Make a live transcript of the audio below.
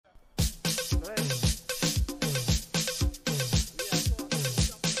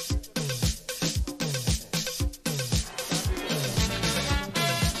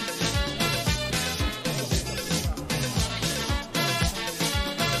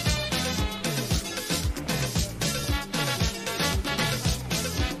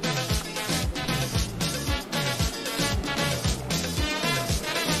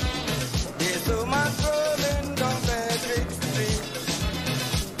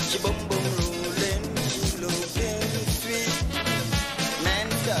She boom boom rolling, she looking sweet. Men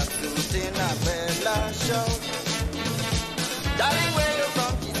start shooting a bella shout. Darling, where you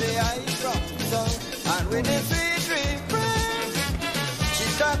from? She say I from south. And with the sweet refrain, she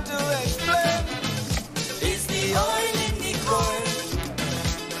start to explain. It's the oil in the coil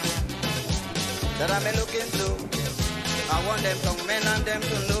that I'm looking to. I want them young men and them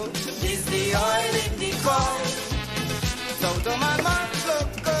to know. It's the oil in the coil. So to my man look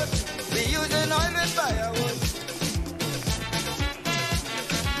good. We using oil with firewood.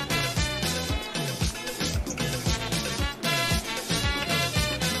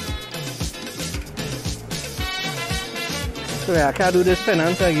 So yeah, I can't do this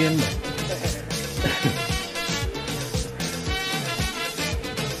penance again.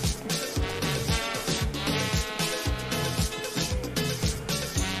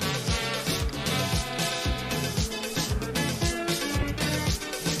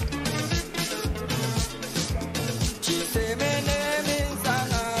 She say my name is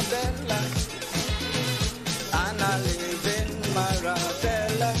Annabella, and I live in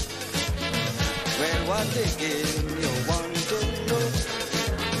Marabella. Well, what the game you want to know?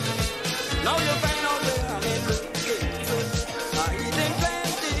 Now you find out where I'm looking to. I eating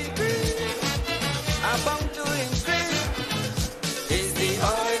plenty green, I'm bound to increase. Is the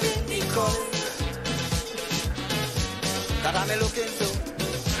oil in the coal that I'm looking to?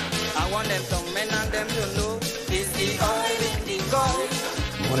 I want them young men and them to know. Is the oil in the coal?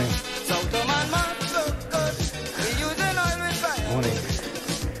 Morning. So to man look good. We using oil with fire. Morning.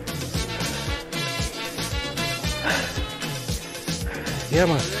 Yeah,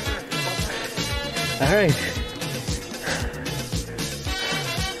 man. All right.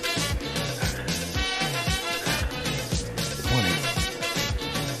 Morning.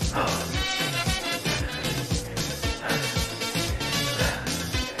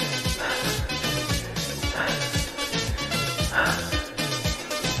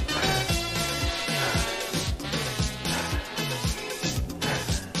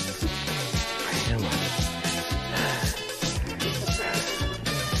 Yeah, man.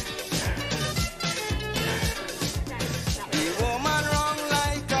 The woman wrong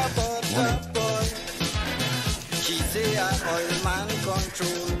like a butter boy. She say a oil man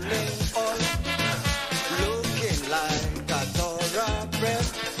controlling all, looking like a thoroughbred.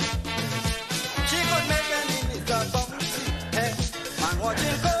 She could make any Mr. Bouncy head, man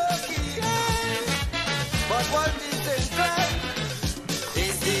watching cookie head. But what is in crime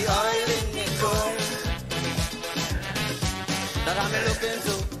is the oil in the coil that I'm looking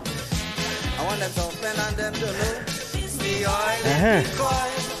to. I want them to open and them to know. It's the oil in the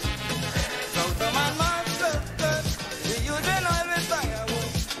coil. So the man must look good. We using oil with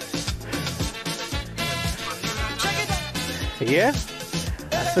firewood. Check it out. Yeah?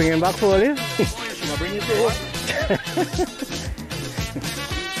 Swinging back for you? She'll bring it to what?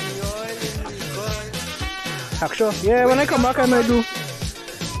 The oil in the coil. Actually, yeah, when I come back, I might do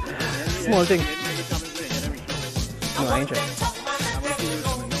small thing. No, I ain't trying.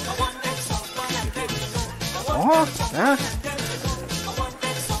 Oh, huh?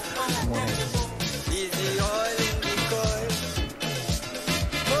 Morning. Is the oil in the coil?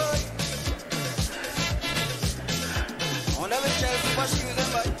 Boy. I wonder which else what she using,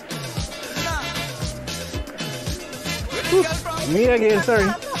 boy. Nah. Where this girl from? Me again, sorry.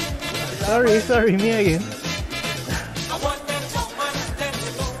 Sorry, me again.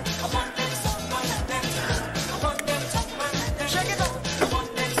 Check it out.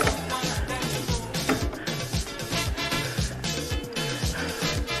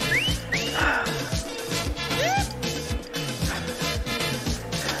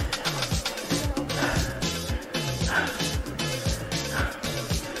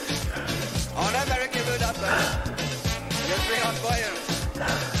 Oh, that very give it up, man. Just bring on fire.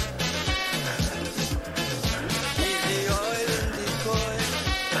 Is the oil in the coil?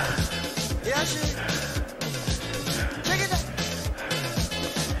 Yeah, she. Check it out.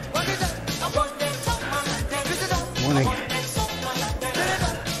 Work it out. Twist it out. Morning. Spin it out.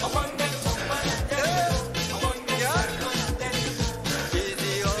 Yeah. Is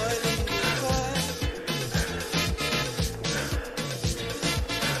the oil in the coil?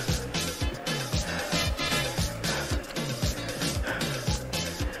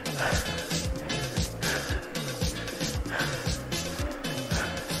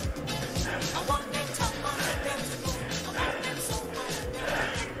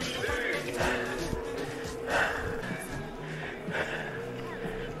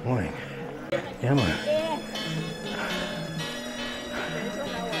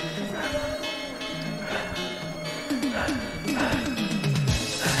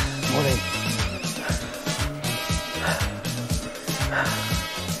 Morning.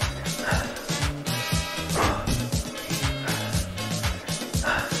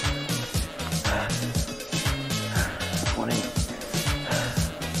 Morning.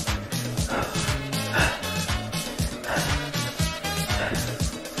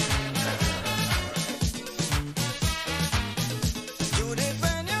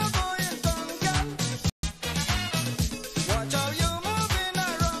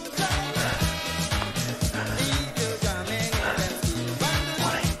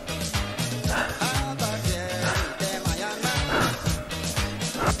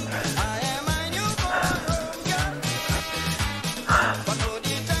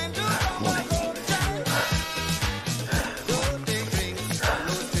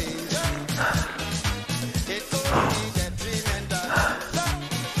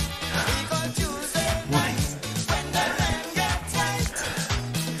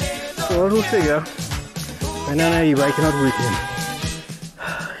 So I'll figure when an e-bike not working,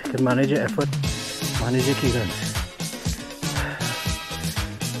 you can manage your effort, manage your cadence.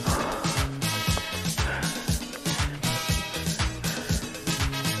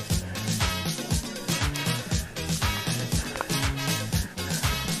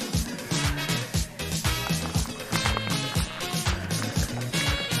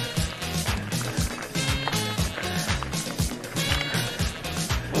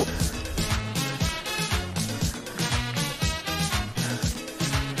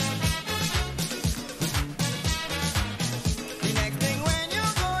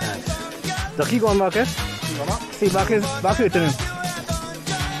 Ducky go on back, eh? See, back hurting him.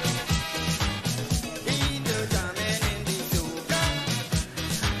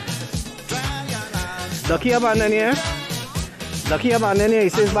 Ducky abandon here. Ducky abandon here, he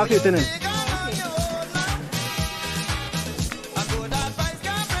says back hurting him.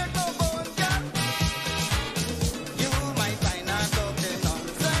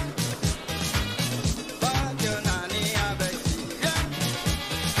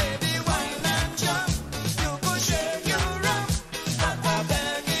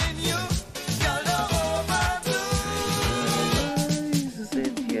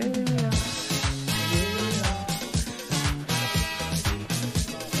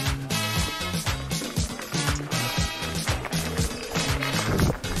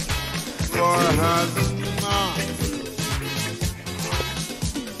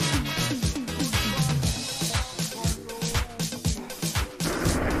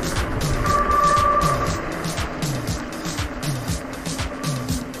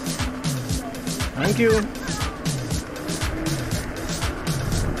 Thank you.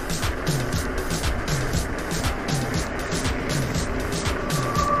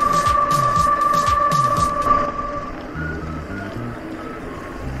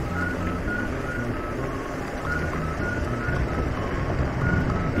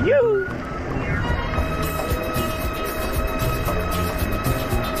 You.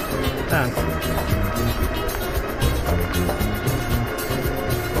 Thanks.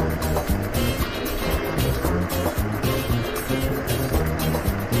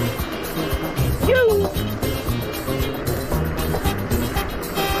 You.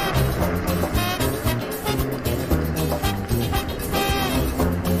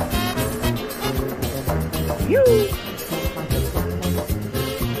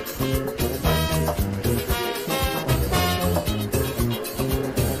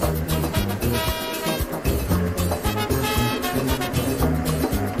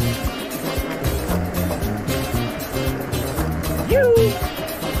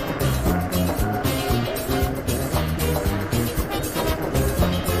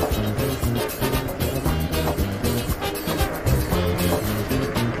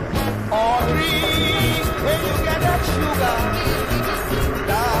 All three, when you get up.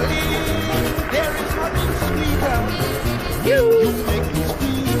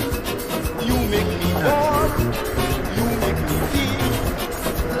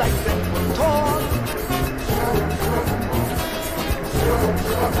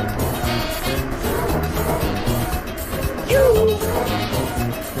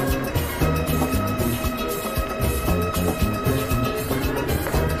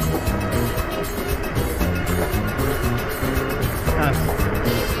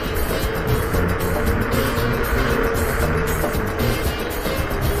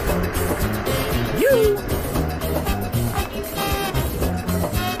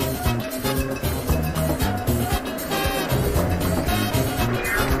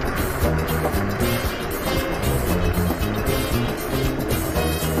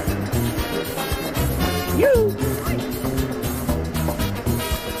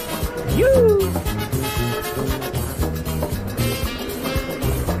 You.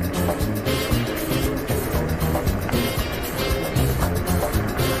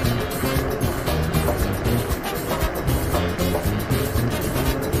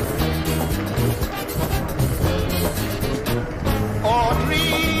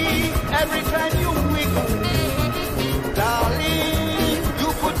 Every time you wiggle, darling, you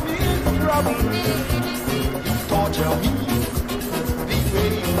put me in trouble. You torture me the way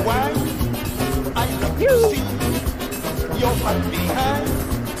you whine. I love to see your butt behind.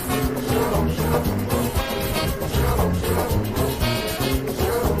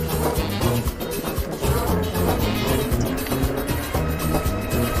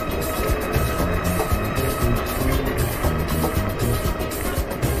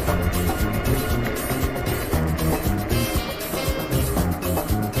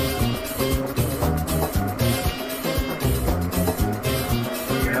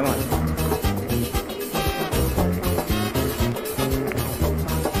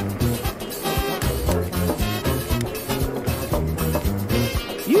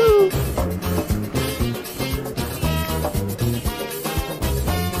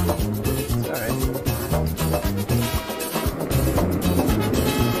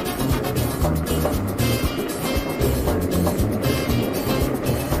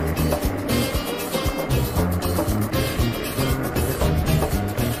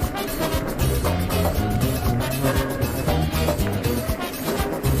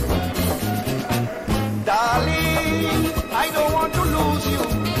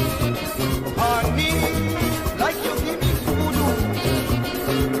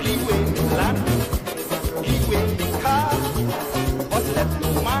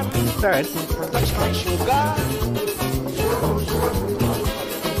 Alright. Touch my sugar.